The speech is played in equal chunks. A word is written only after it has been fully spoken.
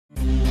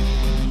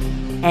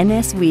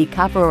NSÍ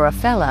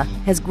Kappróðrarfelag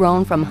has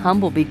grown from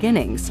humble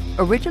beginnings,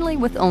 originally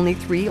with only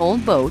 3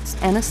 old boats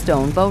and a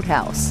stone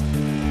boathouse.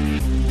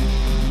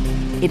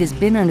 It has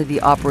been under the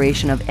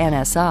operation of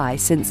NSI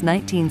since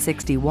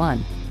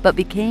 1961, but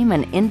became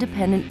an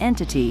independent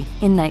entity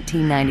in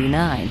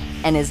 1999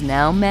 and is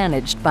now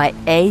managed by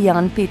A.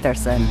 Jan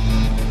Petersen.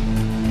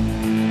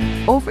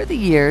 Over the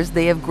years,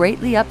 they have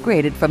greatly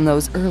upgraded from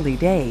those early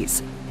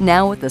days,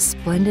 now with a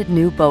splendid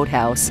new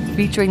boathouse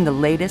featuring the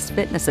latest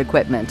fitness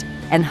equipment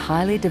and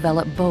highly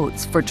developed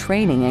boats for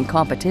training and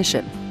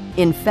competition.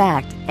 In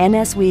fact,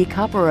 NSÍ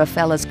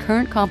Kappróðrarfelag's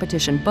current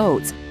competition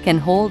boats can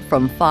hold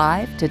from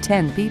 5 to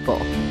 10 people.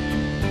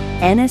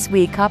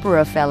 NSÍ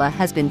Kappróðrarfelag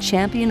has been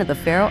champion of the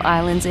Faroe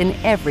Islands in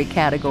every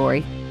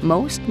category,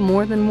 most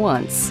more than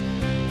once.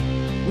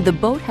 The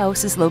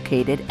boathouse is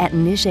located at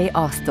NSÍ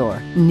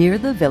Kappróðrarfelag, near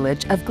the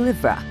village of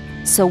Glyvra.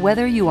 So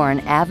whether you are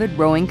an avid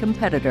rowing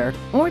competitor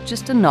or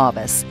just a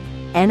novice,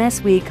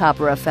 NSÍ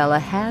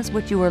Kappróðrarfelag has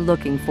what you are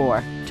looking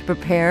for to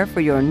prepare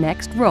for your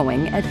next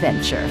rowing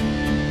adventure.